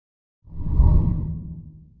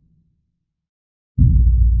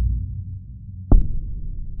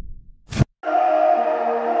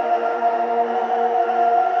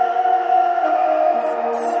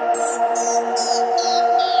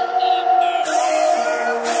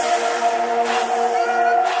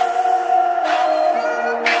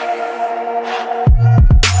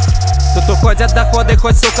приходят доходы,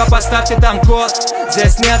 хоть, сука, поставьте там код.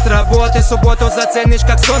 Здесь нет работы, субботу заценишь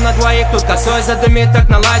как сон на двоих. Тут косой задымит, так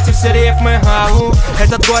наладьте все рифмы, ау.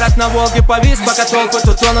 Этот город на Волге повис, пока толпы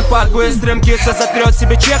тут тонут под быстрым. Киса затрет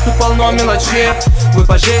себе чек, тут полно мелочей. Вы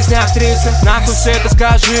по жизни актрисы, нахуй все это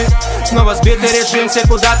скажи. Снова сбитый режим, все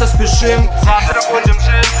куда-то спешим. Завтра будем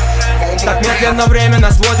жить. Так медленно время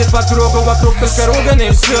нас водит по кругу, вокруг только ругань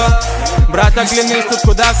и все. Брат, оглянись, тут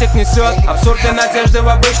куда всех несет. Абсурд и надежды в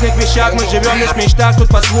обычных вещах. Мы живем лишь в мечтах, тут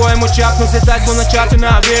по-своему чапну. Взлетать на чарте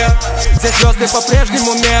наверх. Здесь звезды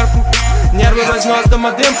по-прежнему мерку. Нервы в износ,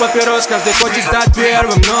 дома дым, папирос. Каждый хочет стать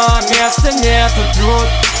первым, но места нету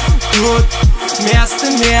тут. Места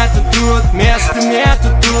нету тут, места нету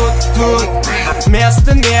тут.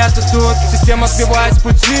 Места нету тут. Система сбивает с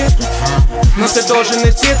пути. Но ты должен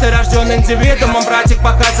идти, ты рожден индивидуумом. Братик,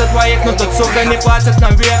 пахать за двоих, но тут, сука, не платят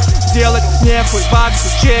нам век. Делать нехуй, баксы,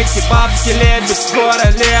 чеки, бабски, леди, скоро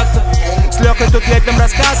лето. С Лёхой тут летом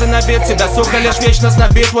рассказы набит. Всегда, сука, лишь вечно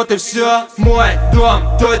знобит, вот и все. Мой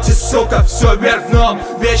дом, тоти, сука, все вверх дном.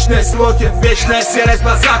 Вечные слухи, вечная серость в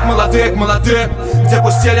глазах молодых, где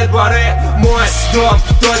пустели дворы. Мой дом,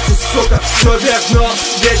 тоти, сука, все вверх дном.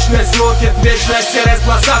 Вечные слухи, вечная серость в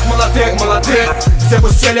глазах молодых, где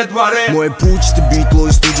пустели дворы. Мой путь, это битло,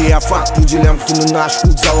 студия, факт. Пуделям, кто на наш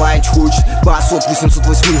путь залаять хочет. Бас от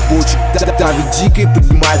 808 бочек. Давид дикой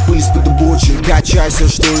поднимает пыль из-под убочин. Качайся,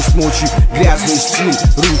 что есть мочи. Грязный стиль,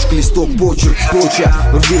 ручка, листок, почерк, скотча.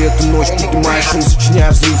 Рви эту ночь, поднимаешь шум, сочиняя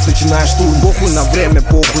взрыв, начинаешь штурм. Похуй на время,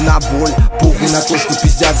 похуй на боль, похуй на то, что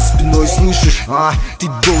пиздят за спиной, слышишь? Ты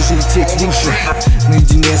должен лететь выше,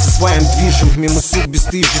 наедине со своим движем. Мимо сук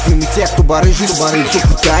бесстыжих, мимо тех, кто барыжит, кто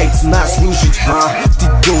пытается нас слышать. Ты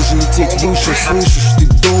должен лететь выше, слышишь? Ты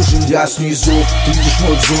должен, я снизу, ты видишь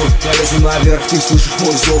мой взор. Я лезу наверх, ты слышишь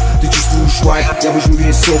мой зов. Ты чувствуешь вайб, я выжму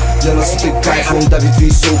весь сок. Для нас это кайф, он давит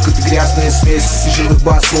весь сок. Это грязная смесь тяжелых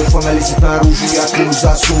басов. Она лезет наружу, я открою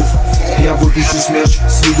засов. Я выпущу смерч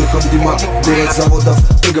с выдохом дыма. Город заводов,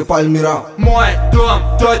 тыга Пальмира. Мой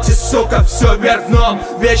дом, тоти, сука, все вверх дном.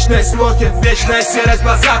 Вечные слухи, вечная серость в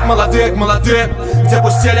глазах молодых, где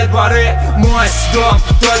пустели дворы. Мой дом,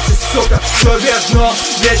 тоти, сука, все вверх дном.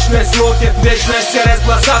 Вечные слухи, вечная серость в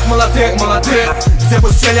глазах молодых, где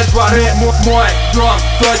пустели дворы. Мой дом,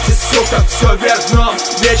 тоти, сука, все вверх дном.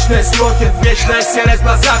 Вечные слухи, вечная серость в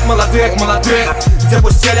глазах молодых, где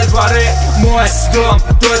пустели дворы. Мой дом,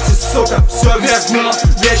 тоти, сука, все вверх дном.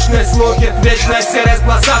 Вечные слухи, вечная серость в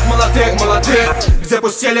глазах молодых, где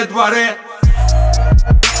пустели дворы.